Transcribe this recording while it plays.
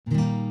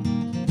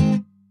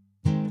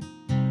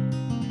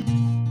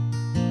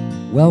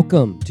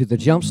Welcome to the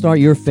Jumpstart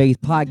Your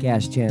Faith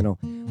podcast channel,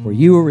 where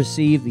you will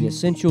receive the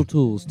essential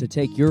tools to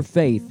take your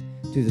faith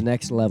to the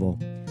next level.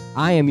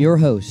 I am your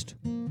host,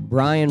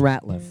 Bryan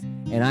Ratliff,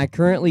 and I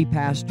currently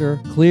pastor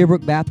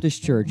Clearbrook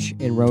Baptist Church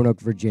in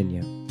Roanoke,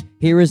 Virginia.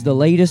 Here is the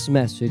latest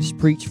message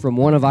preached from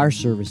one of our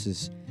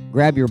services.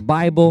 Grab your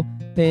Bible,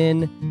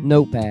 pen,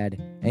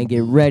 notepad, and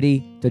get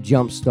ready to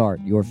jumpstart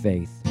your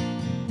faith.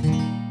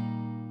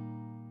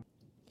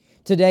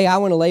 Today, I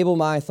want to label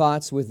my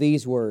thoughts with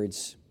these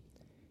words: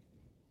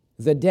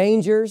 the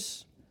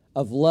dangers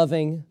of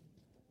loving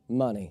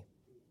money.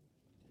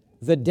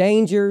 The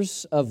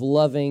dangers of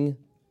loving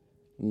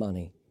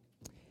money.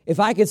 If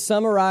I could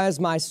summarize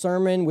my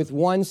sermon with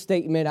one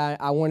statement,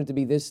 I want it to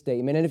be this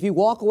statement. And if you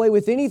walk away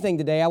with anything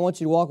today, I want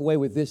you to walk away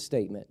with this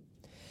statement.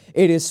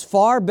 It is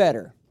far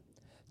better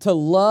to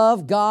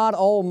love God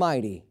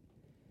Almighty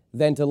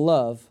than to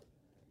love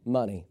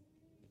money.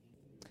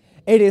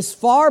 It is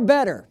far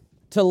better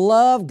to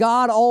love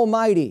God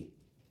Almighty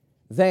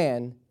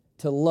than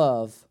to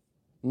love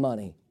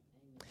money.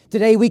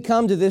 Today we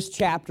come to this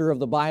chapter of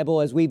the Bible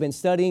as we've been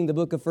studying the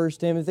book of 1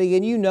 Timothy,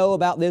 and you know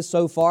about this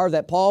so far,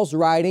 that Paul's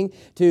writing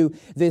to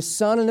this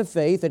son in the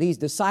faith that he's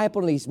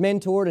discipled and he's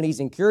mentored and he's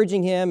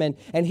encouraging him,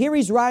 and here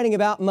he's writing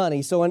about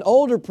money. So an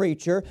older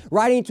preacher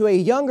writing to a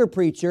younger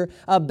preacher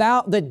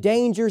about the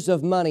dangers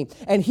of money.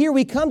 And here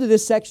we come to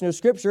this section of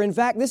Scripture. In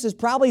fact, this is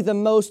probably the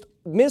most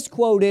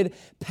misquoted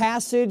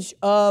passage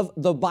of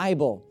the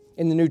Bible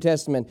in the New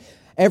Testament.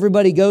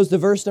 Everybody goes to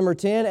verse number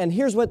 10, and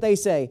here's what they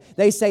say.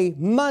 They say,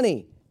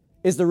 money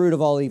is the root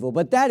of all evil.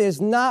 But that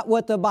is not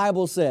what the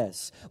Bible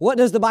says. What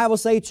does the Bible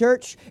say,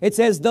 church? It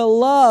says the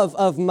love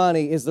of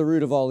money is the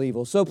root of all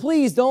evil. So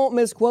please don't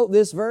misquote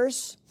this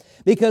verse,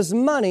 because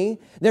money,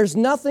 there's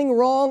nothing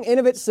wrong in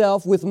of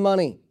itself with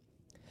money.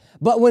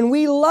 But when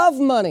we love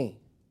money,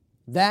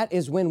 that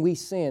is when we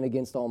sin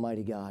against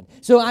Almighty God.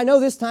 So I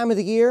know this time of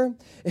the year,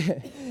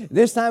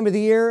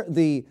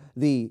 the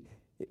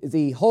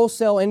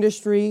wholesale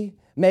industry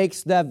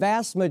makes the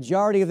vast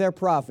majority of their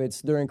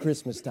profits during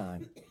Christmas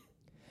time.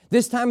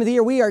 This time of the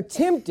year, we are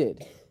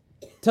tempted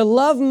to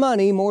love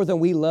money more than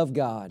we love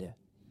God.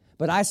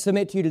 But I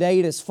submit to you today,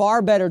 it is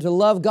far better to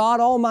love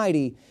God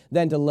Almighty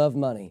than to love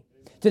money.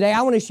 Today,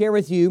 I want to share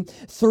with you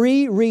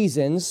 3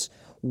 reasons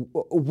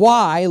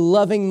why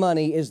loving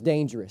money is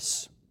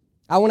dangerous.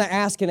 I want to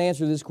ask and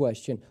answer this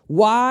question.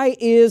 Why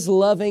is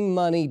loving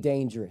money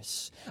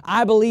dangerous?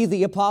 I believe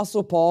the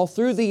Apostle Paul,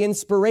 through the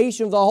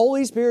inspiration of the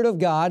Holy Spirit of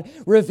God,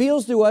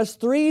 reveals to us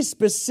 3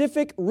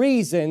 specific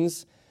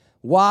reasons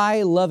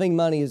why loving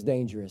money is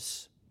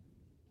dangerous.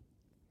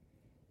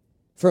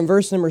 From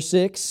verse number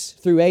 6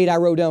 through 8, I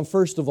wrote down,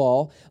 first of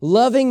all,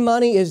 loving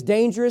money is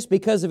dangerous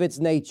because of its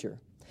nature.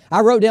 I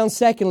wrote down,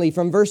 secondly,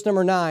 from verse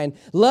number 9,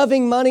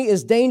 loving money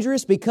is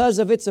dangerous because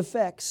of its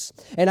effects.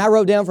 And I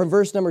wrote down from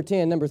verse number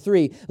 10, number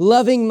 3,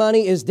 loving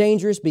money is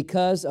dangerous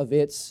because of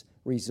its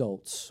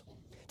results.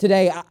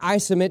 Today, I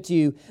submit to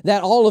you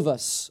that all of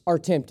us are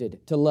tempted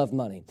to love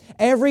money.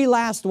 Every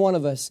last one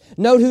of us.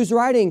 Note who's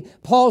writing.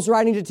 Paul's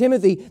writing to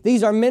Timothy.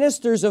 These are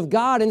ministers of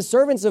God and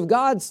servants of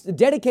God,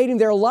 dedicating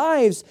their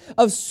lives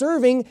of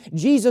serving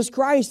Jesus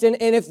Christ. And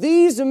if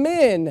these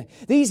men,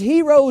 these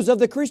heroes of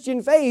the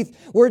Christian faith,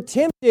 were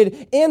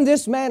tempted in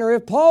this manner,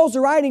 if Paul's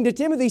writing to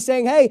Timothy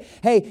saying,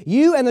 hey,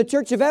 you and the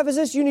church of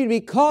Ephesus, you need to be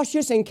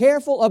cautious and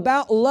careful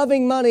about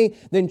loving money,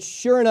 then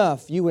sure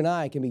enough, you and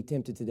I can be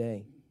tempted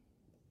today.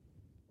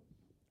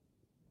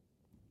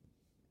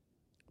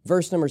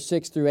 Verse number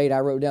 6 through 8, I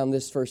wrote down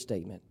this first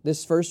statement.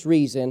 This first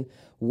reason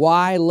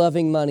why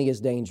loving money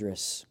is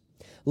dangerous.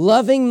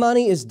 Loving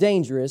money is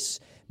dangerous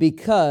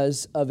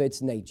because of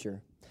its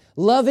nature.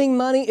 Loving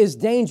money is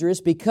dangerous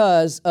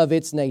because of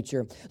its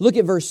nature. Look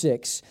at verse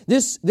 6.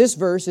 This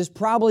verse is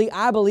probably,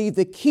 I believe,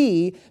 the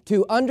key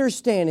to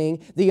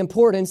understanding the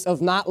importance of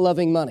not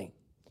loving money.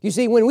 You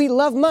see, when we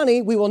love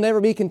money, we will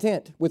never be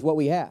content with what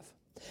we have.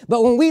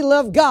 But when we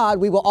love God,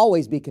 we will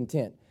always be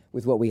content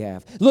with what we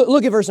have.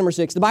 Look at verse number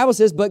 6. The Bible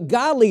says, but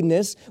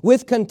godliness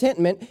with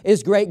contentment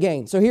is great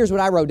gain. So here's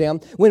what I wrote down.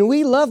 When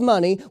we love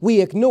money,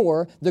 we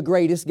ignore the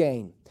greatest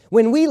gain.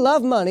 When we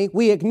love money,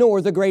 we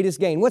ignore the greatest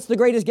gain. What's the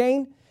greatest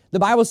gain? The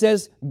Bible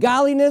says,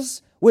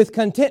 godliness with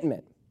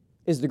contentment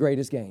is the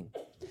greatest gain.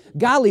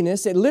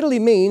 Godliness, it literally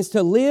means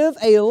to live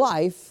a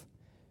life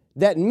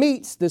that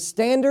meets the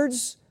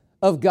standards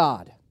of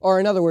God. Or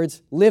in other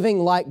words, living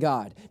like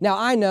God. Now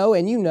I know,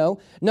 and you know,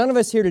 none of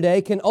us here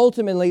today can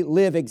ultimately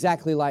live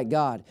exactly like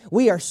God.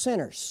 We are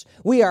sinners.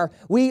 We are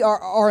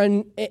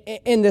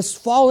in this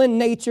fallen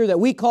nature that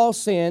we call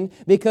sin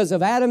because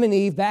of Adam and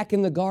Eve back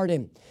in the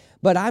garden.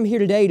 But I'm here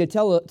today to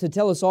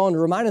tell us all and to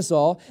remind us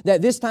all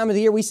that this time of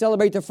the year we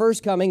celebrate the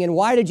first coming. And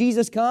why did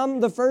Jesus come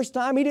the first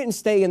time? He didn't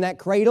stay in that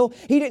cradle.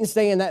 He didn't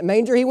stay in that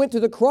manger. He went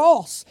to the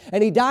cross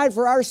and He died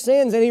for our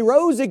sins and He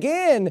rose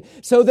again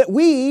so that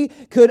we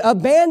could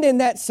abandon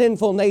that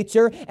sinful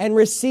nature and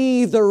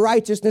receive the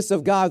righteousness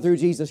of God through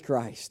Jesus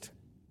Christ.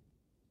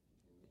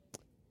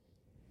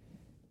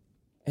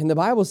 And the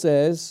Bible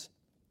says,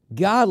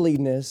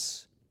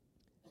 godliness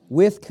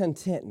with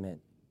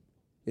contentment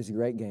is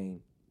great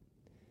gain.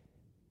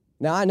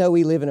 Now, I know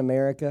we live in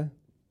America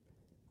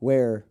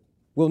where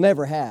we'll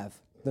never have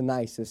the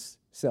nicest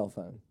cell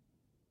phone.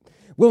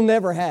 We'll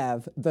never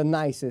have the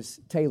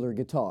nicest Taylor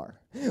guitar.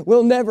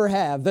 We'll never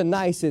have the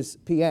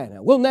nicest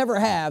piano. We'll never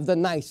have the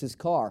nicest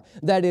car.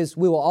 That is,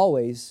 we will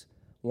always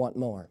want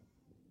more.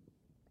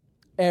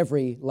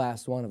 Every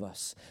last one of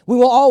us. We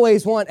will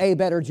always want a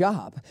better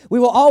job. We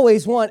will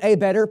always want a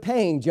better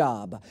paying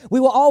job. We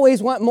will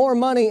always want more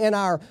money in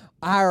our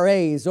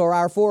IRAs or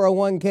our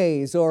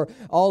 401ks or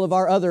all of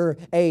our other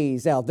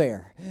A's out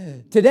there.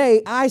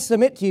 Today, I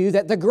submit to you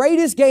that the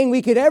greatest gain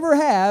we could ever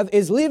have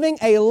is living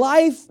a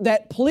life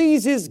that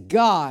pleases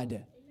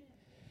God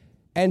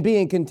and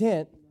being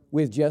content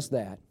with just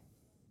that.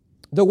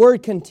 The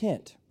word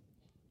content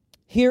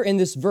here in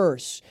this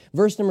verse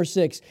number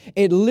 6,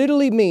 it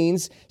literally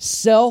means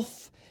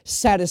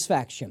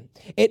self-satisfaction.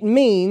 It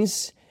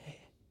means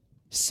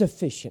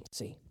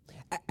sufficiency.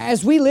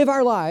 As we live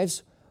our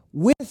lives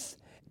with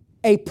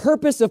a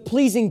purpose of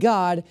pleasing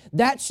God,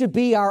 that should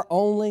be our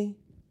only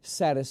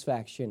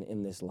satisfaction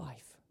in this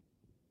life.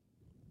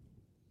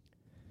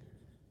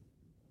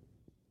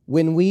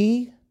 When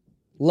we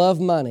love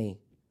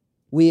money,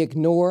 we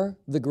ignore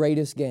the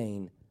greatest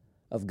gain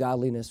of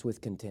godliness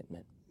with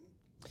contentment.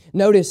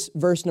 Notice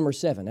verse number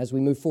 7 as we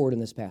move forward in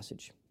this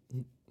passage.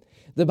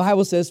 The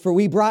Bible says, "For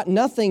we brought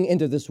nothing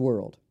into this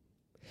world,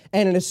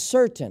 and it is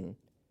certain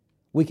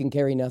we can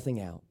carry nothing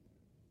out."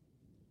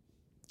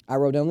 I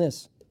wrote down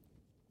this.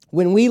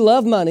 When we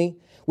love money,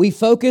 we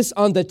focus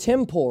on the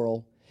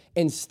temporal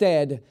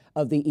instead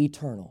of the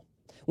eternal.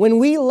 When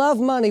we love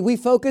money, we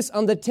focus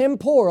on the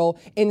temporal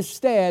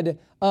instead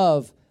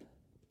of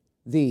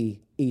the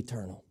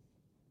eternal.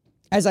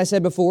 As I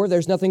said before,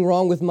 there's nothing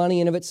wrong with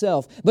money in of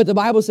itself. But the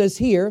Bible says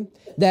here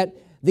that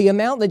the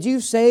amount that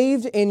you've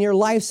saved in your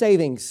life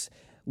savings,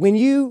 when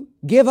you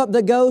give up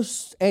the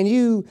ghost and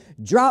you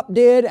drop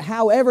dead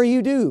however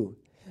you do,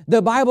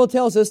 the Bible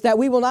tells us that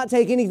we will not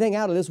take anything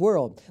out of this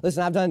world.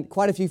 Listen, I've done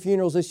quite a few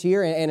funerals this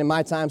year and in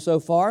my time so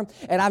far,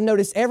 and I've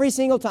noticed every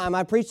single time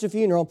I preach a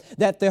funeral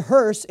that the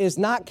hearse is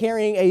not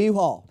carrying a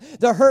U-Haul.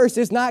 The hearse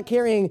is not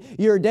carrying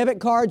your debit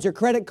cards, your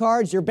credit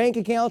cards, your bank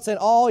accounts, and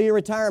all your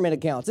retirement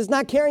accounts. It's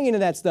not carrying any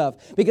of that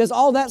stuff because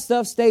all that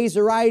stuff stays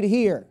right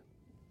here.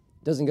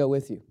 It doesn't go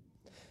with you.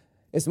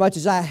 As much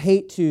as I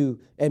hate to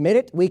admit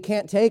it, we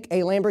can't take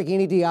a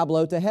Lamborghini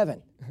Diablo to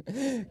heaven.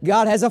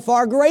 God has a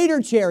far greater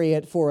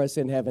chariot for us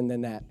in heaven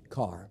than that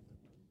car.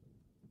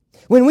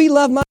 When we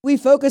love money, we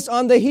focus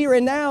on the here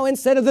and now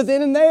instead of the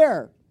then and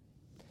there.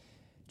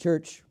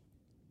 Church,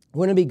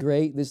 wouldn't it be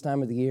great this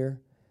time of the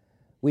year?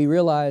 We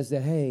realize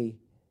that, hey,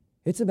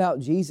 it's about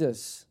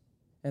Jesus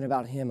and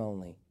about Him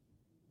only.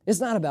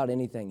 It's not about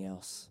anything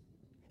else.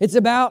 It's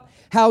about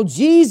how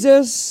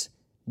Jesus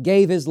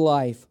gave His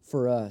life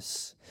for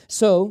us.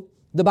 So,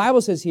 the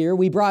Bible says here,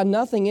 we brought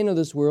nothing into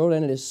this world,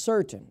 and it is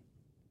certain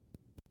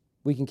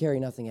we can carry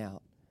nothing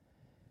out.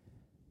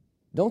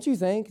 Don't you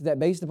think that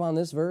based upon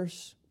this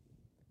verse,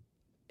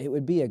 it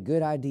would be a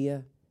good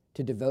idea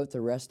to devote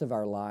the rest of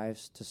our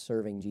lives to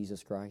serving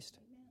Jesus Christ?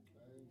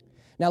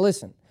 Now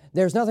listen,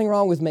 there's nothing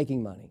wrong with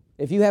making money.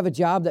 If you have a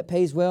job that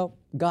pays well,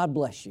 God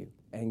bless you,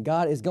 and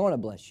God is going to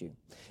bless you.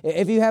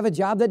 If you have a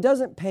job that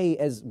doesn't pay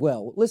as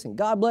well, listen,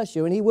 God bless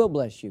you, and He will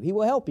bless you. He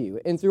will help you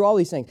and through all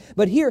these things.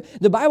 But here,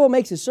 the Bible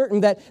makes it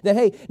certain that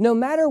hey, no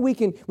matter we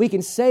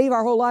can save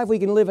our whole life, we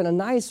can live in a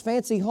nice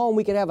fancy home,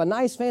 we can have a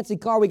nice fancy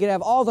car, we can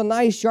have all the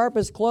nice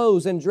sharpest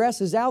clothes and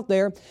dresses out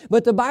there.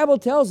 But the Bible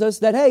tells us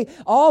that, hey,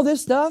 all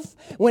this stuff,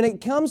 when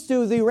it comes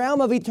to the realm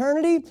of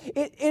eternity,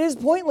 it is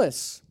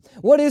pointless.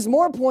 What is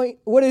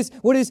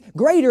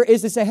greater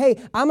is to say, hey,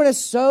 I'm going to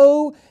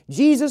sow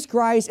Jesus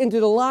Christ into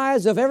the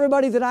lives of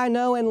everybody that I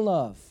know and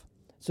love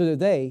so that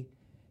they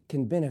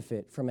can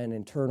benefit from an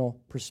eternal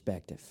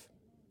perspective.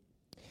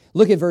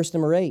 Look at verse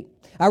number 8.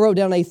 I wrote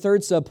down a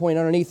third subpoint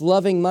underneath.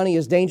 Loving money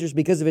is dangerous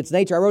because of its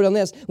nature. I wrote down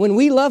this. When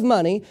we love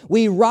money,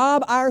 we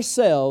rob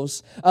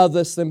ourselves of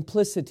the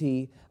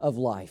simplicity of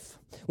life.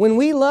 When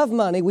we love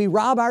money, we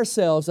rob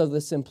ourselves of the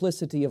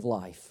simplicity of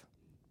life.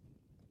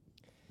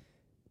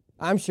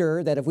 I'm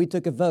sure that if we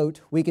took a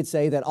vote, we could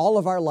say that all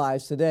of our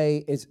lives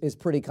today is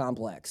pretty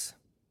complex.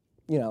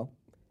 You know,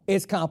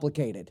 it's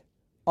complicated.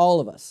 All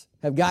of us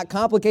have got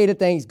complicated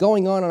things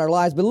going on in our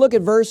lives. But look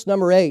at verse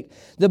number 8.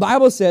 The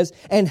Bible says,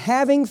 "And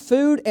having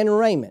food and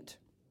raiment,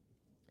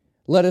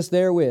 let us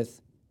therewith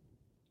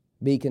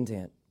be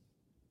content."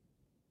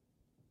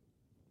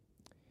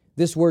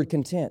 This word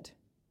content,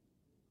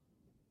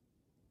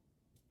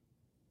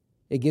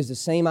 it gives the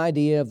same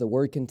idea of the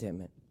word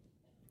contentment.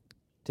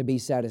 To be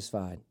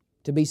satisfied.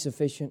 To be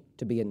sufficient,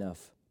 to be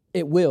enough.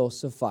 It will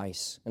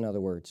suffice, in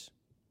other words.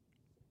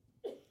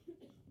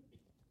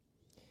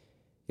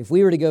 If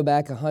we were to go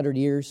back 100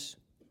 years,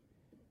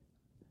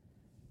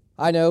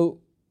 I know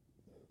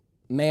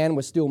man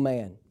was still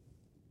man,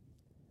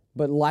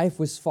 but life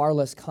was far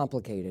less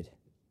complicated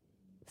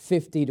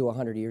 50 to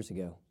 100 years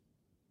ago.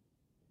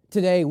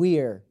 Today we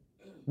are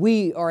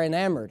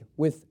enamored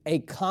with a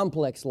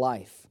complex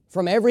life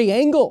from every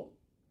angle.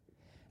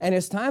 And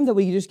it's time that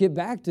we just get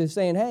back to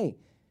saying, hey,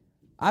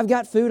 I've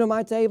got food on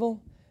my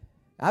table,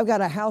 I've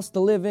got a house to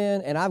live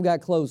in, and I've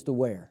got clothes to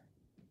wear.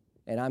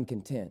 And I'm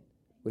content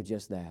with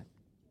just that.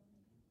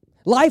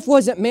 Life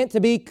wasn't meant to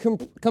be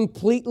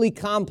completely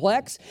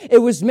complex. It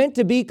was meant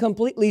to be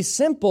completely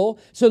simple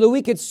so that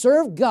we could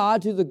serve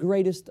God to the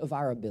greatest of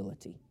our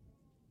ability.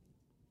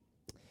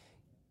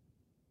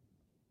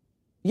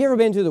 You ever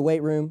been to the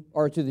weight room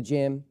or to the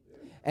gym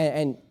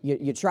and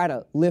you try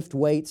to lift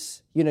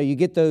weights? You know, you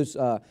get those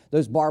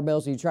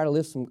barbells and you try to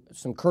lift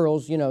some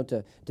curls, you know,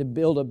 to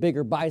build a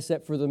bigger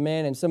bicep for the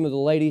men, and some of the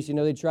ladies, you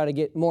know, they try to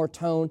get more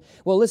tone.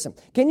 Well, listen,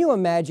 can you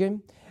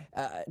imagine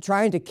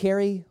trying to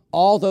carry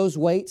all those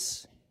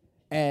weights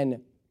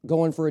and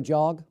going for a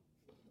jog?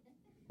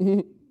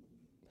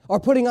 Or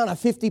putting on a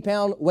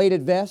 50-pound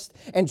weighted vest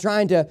and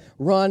trying to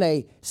run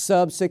a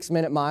sub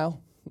 6-minute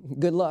mile?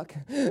 Good luck.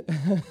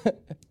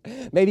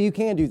 Maybe you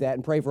can do that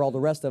and pray for all the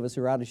rest of us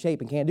who are out of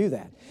shape and can't do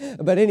that.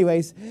 But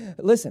anyways,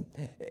 listen,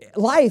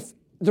 life,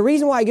 the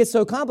reason why it gets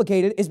so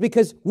complicated is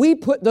because we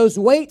put those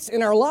weights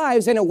in our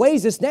lives and it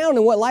weighs us down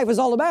in what life is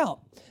all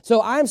about.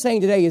 So I'm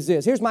saying today is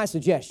this. Here's my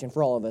suggestion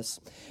for all of us.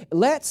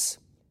 Let's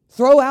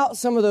throw out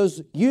some of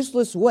those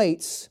useless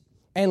weights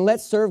and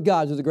let's serve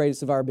God to the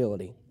greatest of our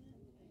ability.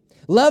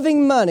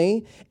 Loving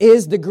money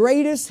is the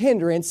greatest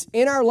hindrance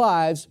in our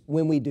lives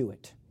when we do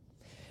it.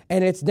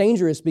 And it's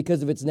dangerous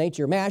because of its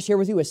nature. May I share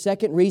with you a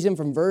second reason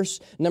from verse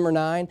number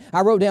 9?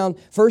 I wrote down,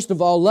 first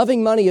of all,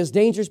 loving money is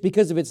dangerous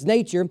because of its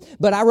nature.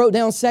 But I wrote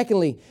down,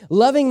 secondly,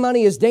 loving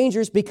money is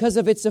dangerous because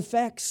of its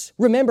effects.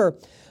 Remember,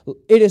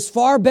 it is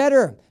far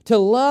better to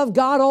love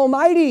God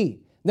Almighty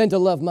than to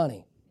love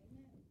money.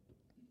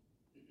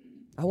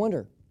 I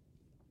wonder,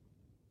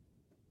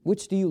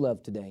 which do you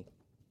love today?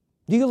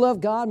 Do you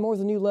love God more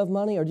than you love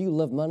money, or do you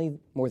love money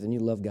more than you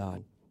love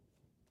God?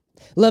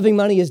 Loving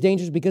money is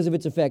dangerous because of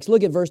its effects.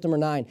 Look at verse number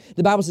 9.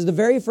 The Bible says, the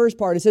very first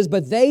part, it says,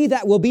 but they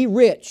that will be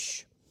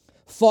rich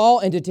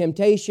fall into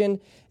temptation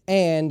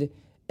and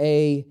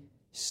a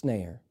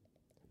snare.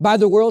 By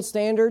the world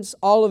standards,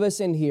 all of us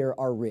in here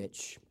are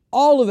rich.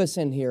 All of us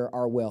in here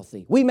are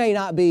wealthy. We may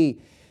not be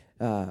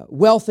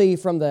wealthy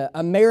from the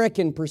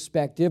American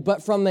perspective,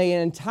 but from the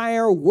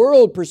entire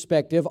world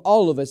perspective,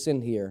 all of us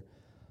in here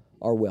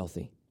are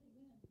wealthy.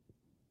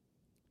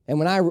 And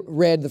when I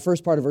read the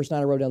first part of verse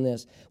 9, I wrote down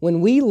this.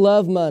 When we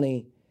love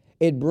money,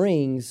 it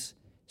brings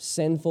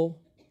sinful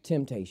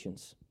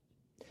temptations.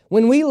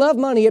 When we love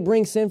money, it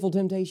brings sinful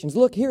temptations.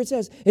 Look, here it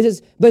says,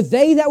 but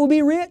they that will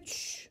be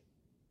rich.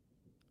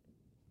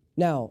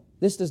 Now,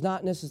 this does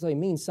not necessarily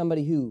mean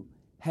somebody who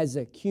has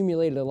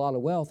accumulated a lot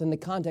of wealth. In the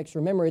context,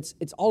 remember, it's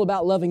all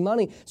about loving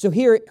money. So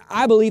here,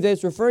 I believe that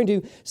it's referring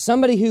to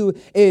somebody who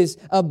is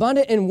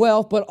abundant in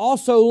wealth, but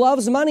also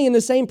loves money in the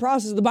same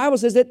process. The Bible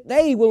says that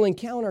they will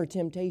encounter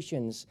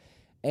temptations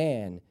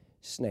and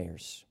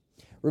snares.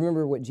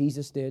 Remember what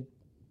Jesus did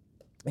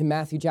in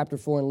Matthew chapter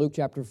 4 and Luke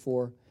chapter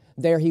 4.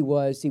 There he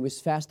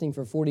was fasting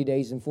for 40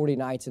 days and 40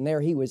 nights, and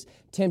there he was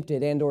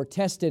tempted and or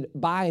tested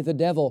by the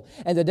devil.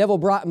 And the devil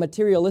brought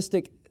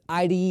materialistic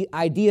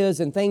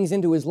ideas and things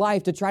into his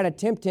life to try to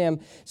tempt him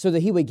so that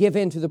he would give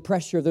in to the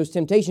pressure of those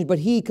temptations. But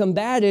he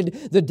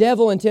combated the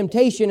devil and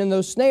temptation and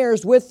those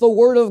snares with the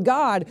Word of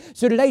God.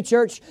 So today,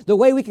 church, the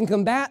way we can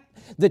combat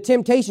the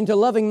temptation to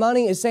loving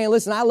money is saying,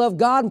 listen, I love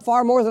God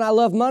far more than I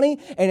love money,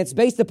 and it's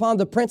based upon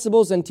the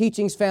principles and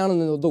teachings found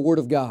in the Word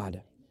of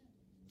God.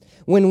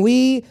 When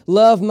we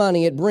love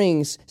money, it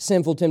brings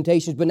sinful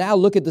temptations. But now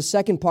look at the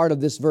second part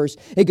of this verse.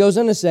 It goes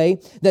on to say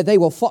that they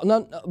will fall.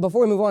 No,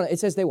 before we move on, it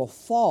says they will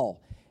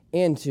fall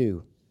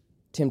into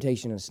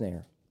temptation and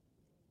snare.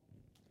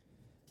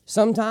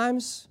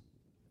 Sometimes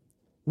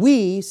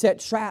we set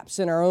traps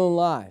in our own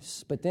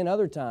lives, but then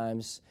other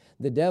times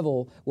the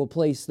devil will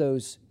place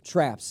those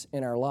traps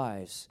in our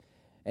lives,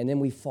 and then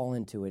we fall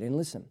into it. And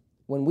listen,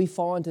 when we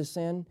fall into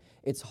sin,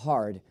 it's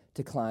hard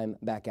to climb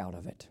back out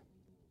of it.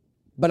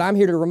 But I'm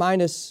here to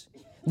remind us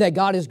that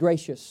God is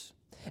gracious.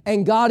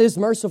 And God is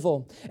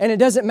merciful. And it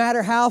doesn't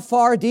matter how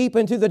far deep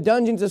into the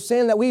dungeons of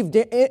sin that we've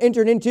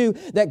entered into,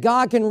 that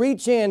God can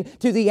reach in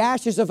to the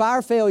ashes of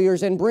our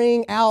failures and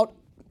bring out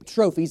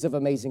trophies of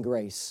amazing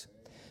grace.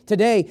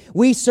 Today,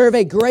 we serve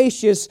a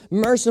gracious,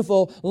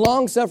 merciful,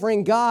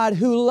 long-suffering God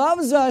who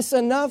loves us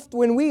enough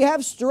when we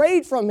have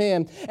strayed from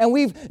Him and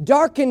we've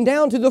darkened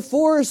down to the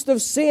forest of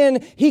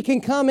sin, He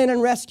can come in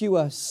and rescue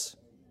us.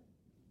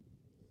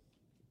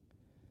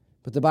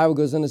 But the Bible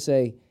goes on to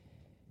say,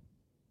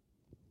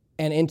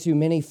 and into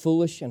many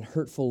foolish and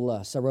hurtful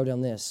lusts. I wrote down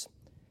this.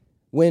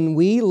 When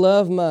we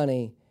love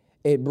money,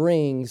 it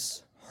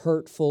brings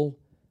hurtful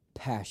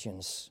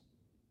passions.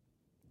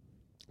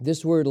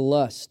 This word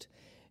lust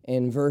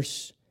in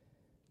verse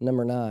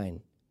number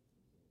 9,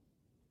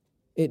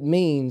 it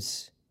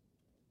means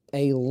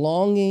a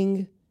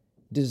longing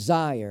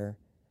desire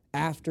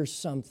after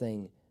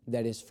something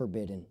that is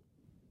forbidden.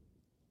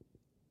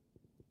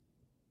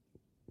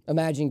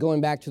 Imagine going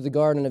back to the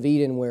Garden of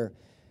Eden where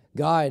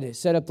God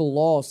set up the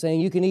law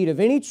saying you can eat of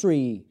any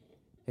tree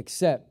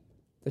except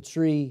the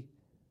tree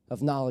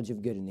of knowledge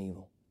of good and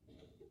evil.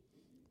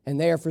 And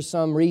there, for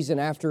some reason,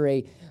 after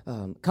a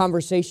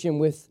conversation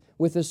with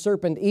the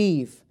serpent,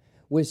 Eve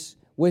was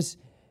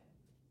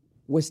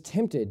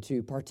tempted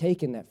to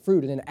partake in that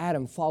fruit, and then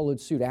Adam followed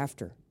suit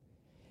after.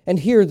 And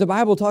here the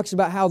Bible talks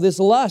about how this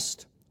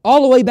lust,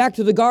 all the way back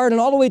to the garden,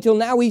 all the way till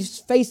now, we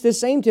face the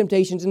same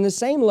temptations and the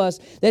same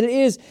lust, that it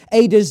is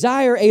a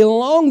desire, a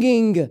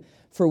longing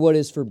for what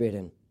is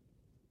forbidden.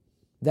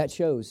 That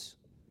shows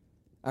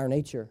our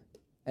nature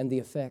and the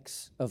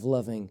effects of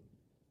loving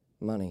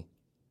money.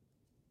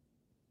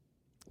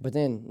 But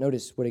then,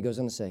 notice what he goes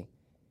on to say.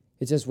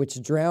 It says,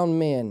 which drown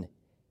men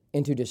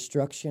into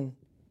destruction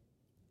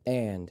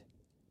and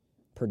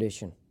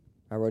perdition.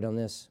 I wrote on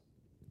this.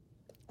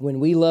 When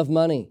we love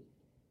money,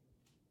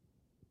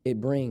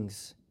 it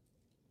brings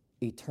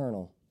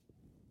eternal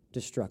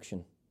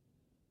destruction.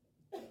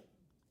 Do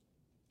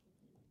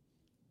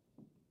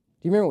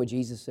you remember what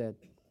Jesus said?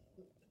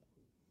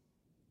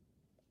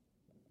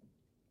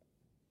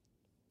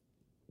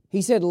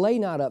 He said, lay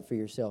not up for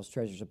yourselves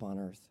treasures upon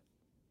earth,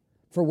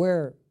 for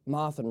where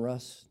moth and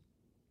rust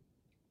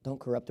don't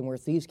corrupt, and where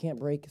thieves can't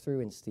break through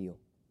and steal.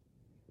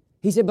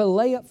 He said, but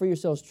lay up for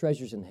yourselves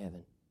treasures in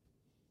heaven,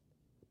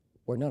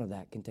 where none of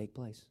that can take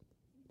place.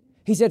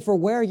 He said, for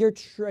where your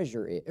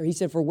treasure is, or he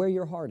said, for where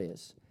your heart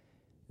is,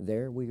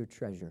 there will your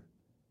treasure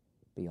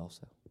be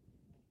also.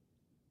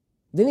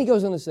 Then he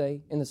goes on to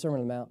say, in the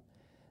Sermon on the Mount,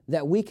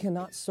 that we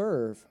cannot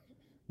serve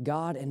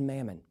God and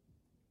mammon.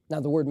 Now,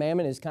 the word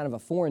mammon is kind of a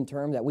foreign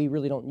term that we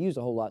really don't use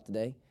a whole lot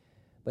today,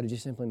 but it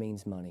just simply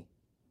means money.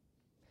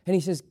 And he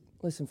says,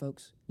 listen,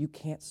 folks, you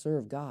can't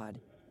serve God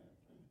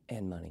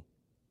and money.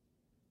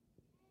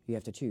 You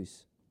have to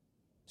choose.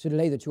 So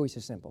today the choice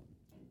is simple.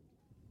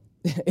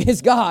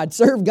 It's God.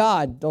 Serve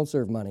God. Don't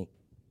serve money.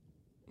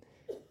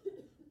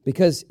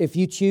 Because if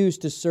you choose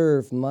to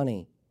serve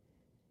money,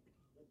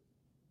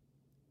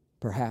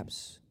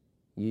 perhaps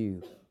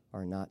you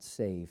are not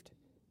saved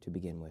to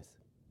begin with.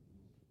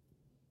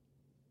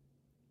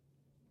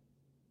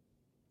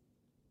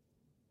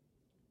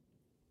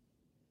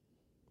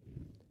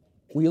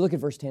 Will you look at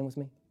verse 10 with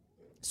me?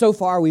 So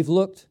far, we've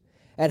looked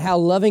at how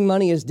loving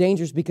money is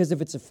dangerous because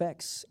of its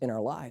effects in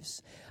our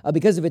lives,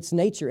 because of its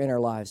nature in our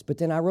lives. But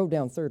then I wrote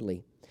down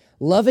thirdly,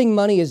 loving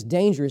money is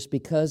dangerous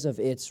because of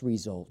its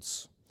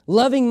results.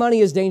 Loving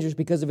money is dangerous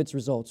because of its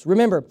results.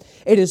 Remember,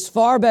 it is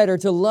far better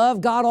to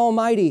love God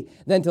Almighty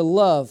than to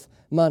love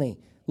money.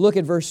 Look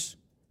at verse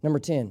number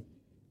 10.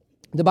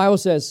 The Bible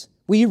says,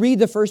 will you read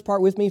the first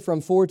part with me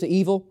from 4 to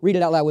evil? Read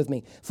it out loud with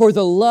me. For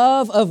the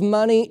love of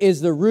money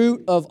is the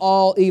root of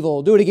all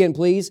evil. Do it again,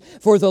 please.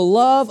 For the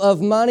love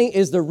of money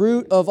is the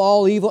root of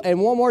all evil.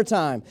 And one more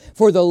time.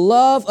 For the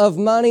love of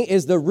money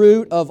is the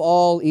root of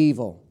all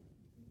evil.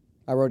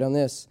 I wrote down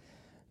this.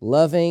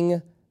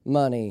 Loving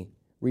money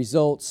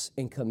results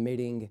in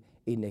committing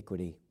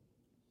iniquity.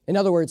 In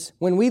other words,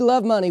 when we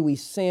love money, we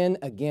sin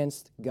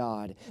against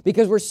God.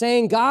 Because we're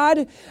saying,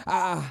 God,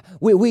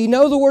 we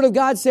know the Word of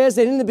God says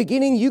that in the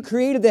beginning you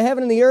created the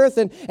heaven and the earth,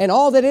 and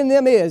all that in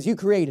them is, you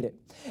created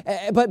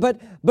it.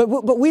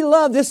 But we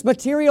love this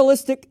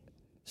materialistic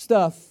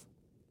stuff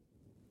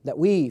that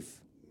we've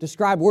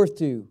described worth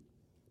to,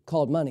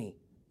 called money,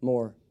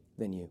 more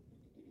than you.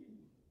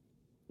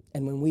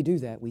 And when we do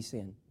that, we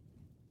sin.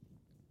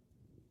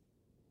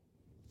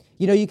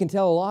 You know, you can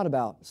tell a lot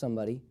about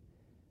somebody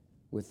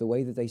with the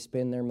way that they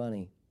spend their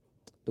money,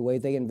 the way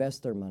they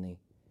invest their money,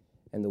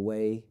 and the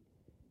way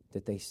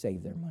that they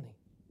save their money.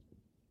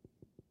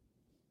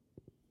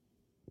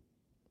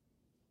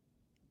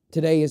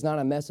 Today is not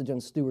a message on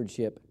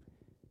stewardship,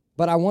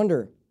 but I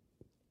wonder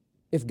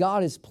if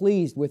God is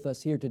pleased with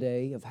us here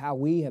today of how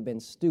we have been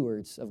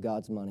stewards of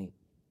God's money.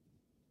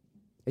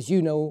 As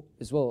you know,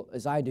 as well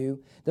as I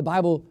do, the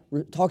Bible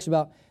talks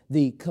about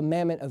the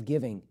commandment of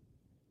giving.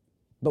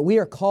 But we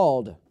are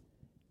called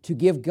to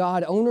give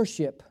God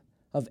ownership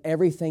of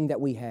everything that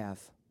we have.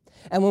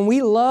 And when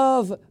we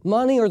love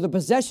money or the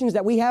possessions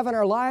that we have in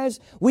our lives,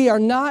 we are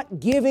not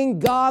giving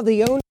God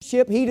the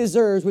ownership He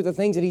deserves with the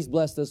things that He's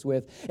blessed us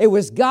with. It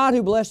was God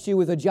who blessed you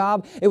with a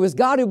job. It was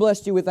God who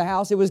blessed you with a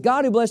house. It was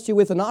God who blessed you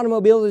with an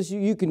automobile that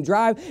you can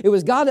drive. It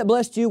was God that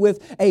blessed you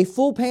with a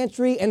full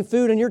pantry and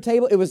food on your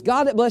table. It was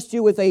God that blessed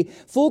you with a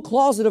full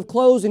closet of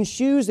clothes and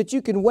shoes that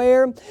you can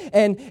wear.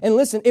 And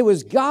listen, it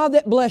was God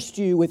that blessed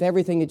you with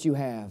everything that you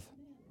have.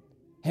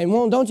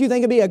 And don't you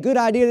think it'd be a good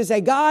idea to say,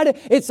 God,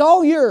 it's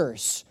all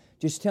yours.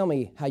 Just tell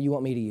me how you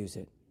want me to use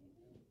it.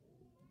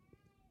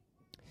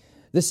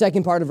 The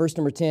second part of verse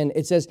number 10,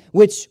 it says,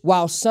 which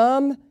while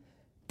some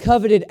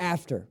coveted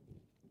after,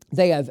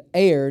 they have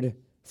erred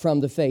from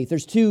the faith.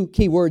 There's two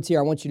key words here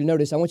I want you to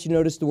notice. I want you to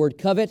notice the word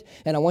covet,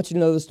 and I want you to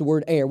notice the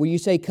word err. Will you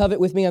say covet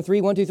with me on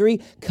 3? 1, 2,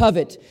 3.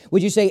 Covet.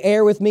 Would you say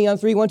err with me on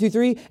 3? 1, 2,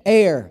 3.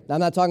 Err. I'm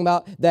not talking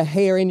about the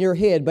hair in your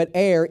head, but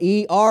err,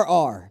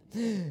 E-R-R.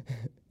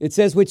 It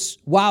says, which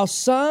while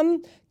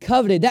some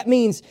coveted, that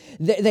means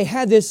they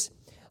had this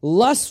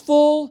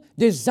lustful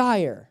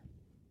desire.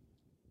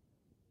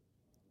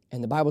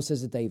 And the Bible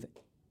says that they've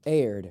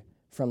erred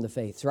from the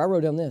faith. So I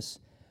wrote down this.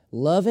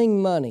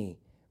 Loving money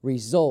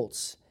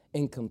results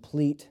in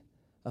complete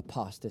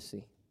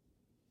apostasy.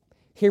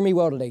 Hear me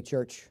well today,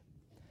 church.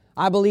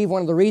 I believe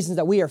one of the reasons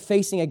that we are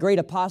facing a great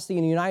apostasy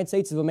in the United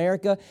States of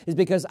America is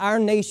because our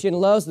nation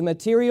loves the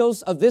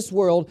materials of this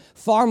world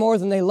far more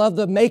than they love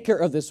the maker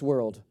of this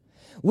world.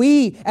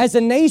 We, as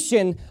a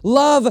nation,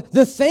 love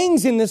the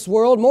things in this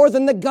world more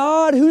than the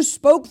God who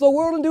spoke the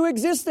world into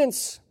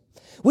existence.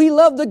 We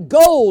love the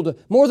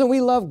gold more than we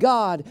love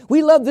God.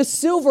 We love the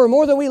silver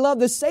more than we love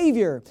the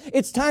Savior.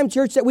 It's time,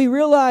 church, that we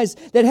realize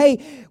that,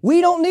 hey,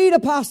 we don't need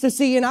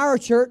apostasy in our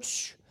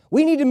church.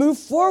 We need to move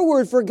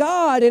forward for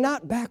God and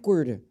not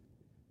backward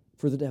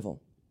for the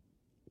devil.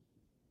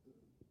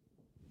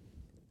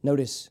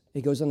 Notice,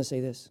 it goes on to say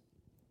this.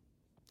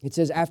 It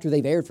says, after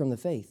they've erred from the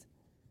faith,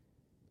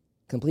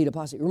 complete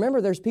apostasy. Remember,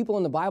 there's people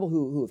in the Bible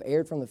who have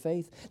erred from the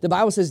faith. The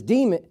Bible says,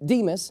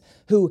 Demas,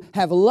 who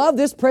have loved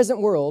this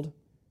present world,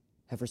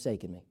 have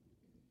forsaken me.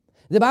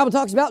 The Bible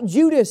talks about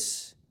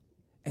Judas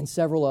and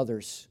several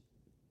others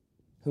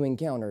who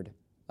encountered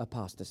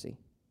apostasy.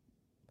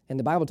 And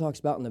the Bible talks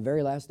about in the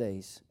very last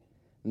days,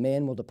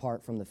 men will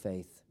depart from the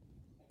faith.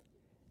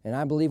 And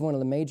I believe one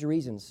of the major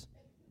reasons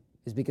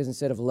is because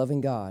instead of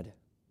loving God,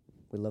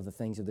 we love the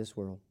things of this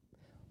world.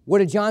 What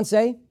did John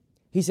say?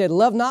 He said,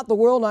 love not the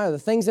world, neither the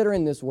things that are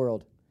in this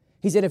world.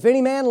 He said, if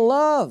any man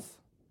love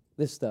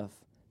this stuff,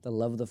 the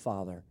love of the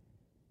Father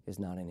is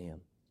not in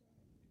him.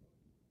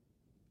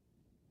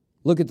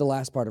 Look at the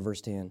last part of verse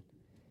 10.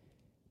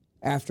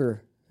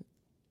 After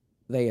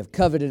they have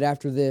coveted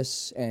after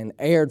this and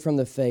erred from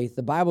the faith,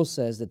 the Bible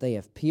says that they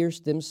have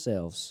pierced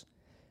themselves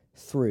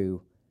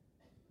through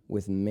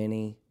with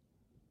many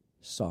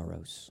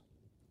sorrows.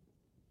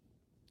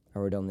 I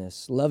wrote on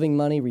this. Loving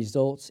money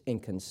results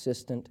in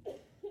consistent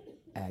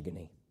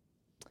agony.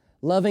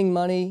 Loving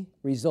money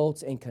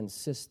results in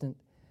consistent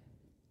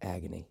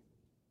agony.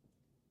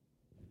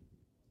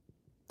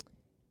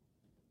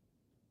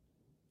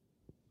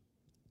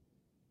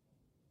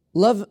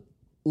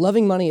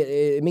 Loving money,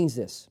 it means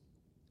this.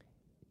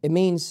 It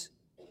means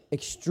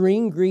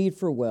extreme greed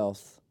for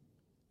wealth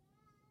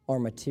or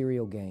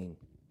material gain.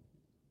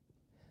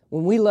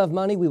 When we love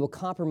money, we will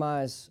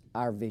compromise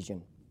our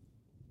vision.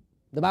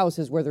 The Bible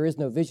says where there is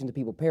no vision, the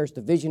people perish.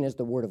 The vision is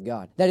the Word of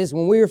God. That is,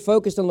 when we are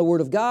focused on the Word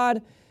of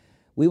God,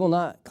 we will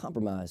not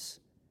compromise.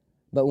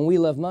 But when we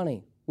love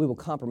money, we will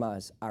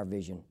compromise our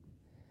vision.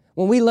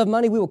 When we love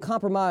money, we will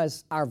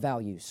compromise our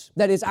values.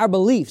 That is, our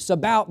beliefs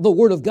about the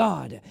Word of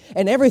God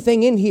and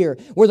everything in here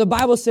where the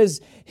Bible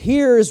says,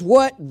 here's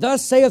what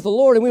thus saith the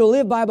Lord, and we will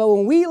live by. But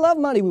when we love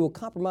money, we will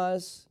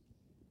compromise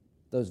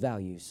those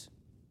values.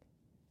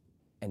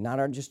 And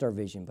not just our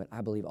vision, but I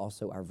believe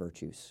also our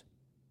virtues.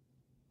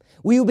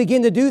 We will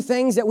begin to do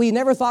things that we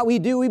never thought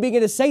we'd do. We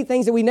begin to say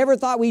things that we never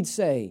thought we'd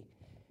say.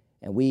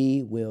 And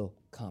we will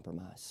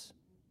compromise.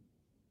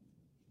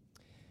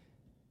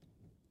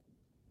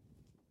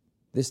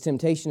 This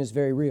temptation is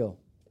very real.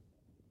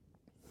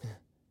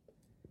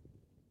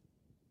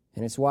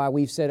 And it's why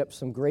we've set up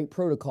some great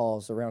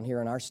protocols around here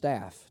in our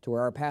staff to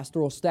where our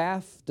pastoral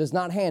staff does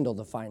not handle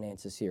the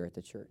finances here at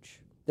the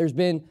church. There's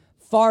been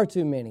far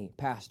too many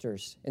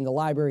pastors in the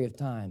library of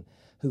time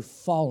who've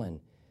fallen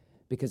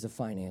because of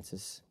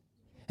finances.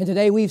 And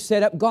today we've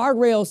set up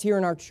guardrails here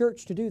in our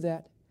church to do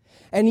that.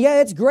 And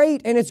yeah, it's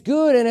great and it's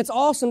good and it's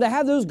awesome to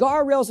have those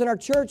guardrails in our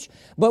church,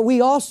 but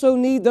we also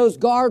need those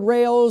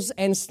guardrails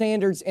and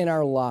standards in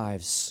our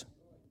lives.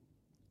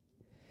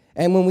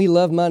 And when we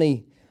love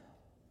money,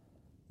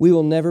 we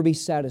will never be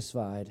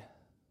satisfied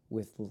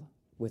with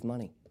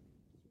money.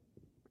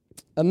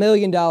 $1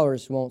 million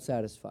won't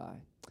satisfy.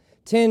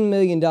 $10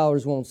 million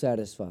won't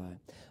satisfy.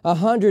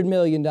 $100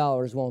 million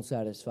won't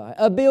satisfy.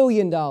 $1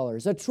 billion,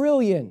 $1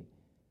 trillion.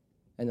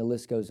 And the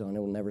list goes on. It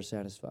will never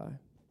satisfy.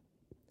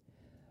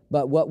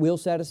 But what will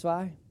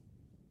satisfy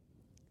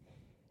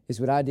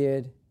is what I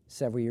did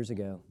several years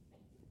ago.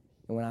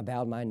 And when I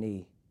bowed my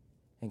knee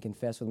and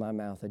confessed with my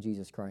mouth that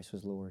Jesus Christ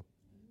was Lord.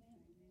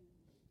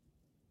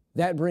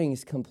 That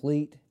brings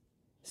complete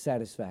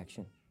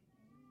satisfaction.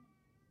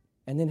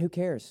 And then who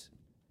cares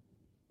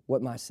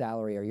what my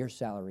salary or your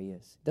salary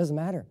is? It doesn't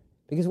matter.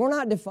 Because we're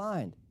not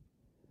defined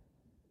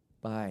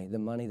by the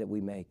money that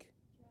we make.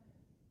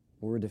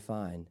 We're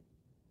defined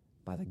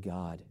by the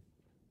God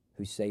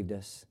who saved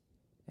us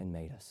and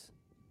made us.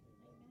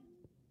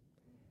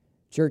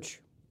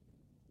 Church,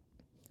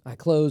 I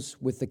close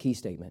with the key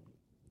statement.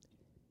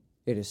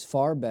 It is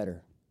far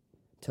better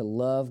to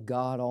love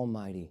God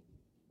Almighty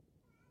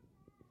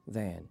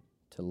than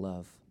to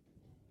love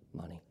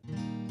money.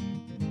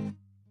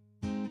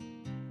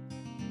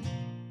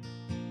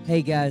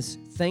 Hey guys,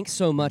 thanks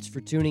so much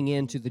for tuning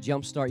in to the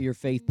Jumpstart Your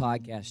Faith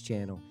podcast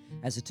channel.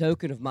 As a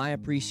token of my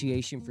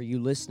appreciation for you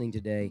listening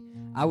today,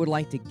 I would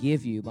like to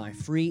give you my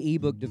free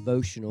ebook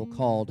devotional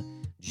called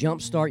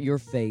Jumpstart Your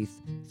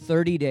Faith,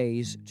 30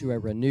 Days to a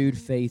Renewed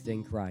Faith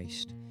in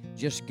Christ.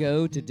 Just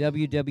go to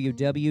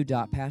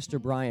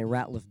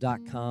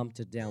www.pastorbryanratliff.com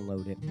to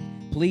download it.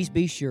 Please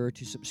be sure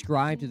to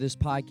subscribe to this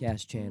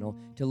podcast channel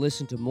to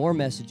listen to more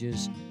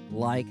messages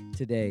like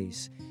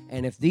today's.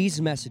 And if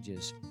these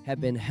messages have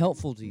been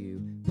helpful to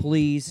you,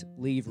 please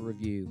leave a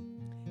review.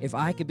 If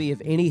I could be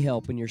of any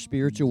help in your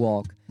spiritual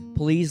walk,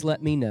 please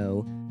let me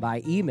know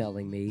by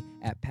emailing me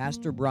at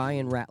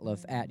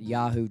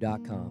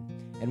pastorbryanratliff@yahoo.com.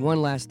 And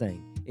one last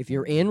thing, if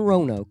you're in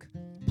Roanoke,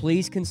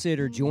 please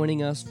consider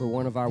joining us for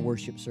one of our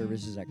worship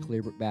services at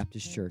Clearbrook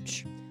Baptist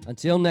Church.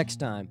 Until next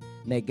time,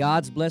 may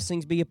God's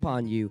blessings be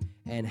upon you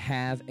and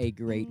have a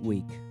great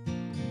week.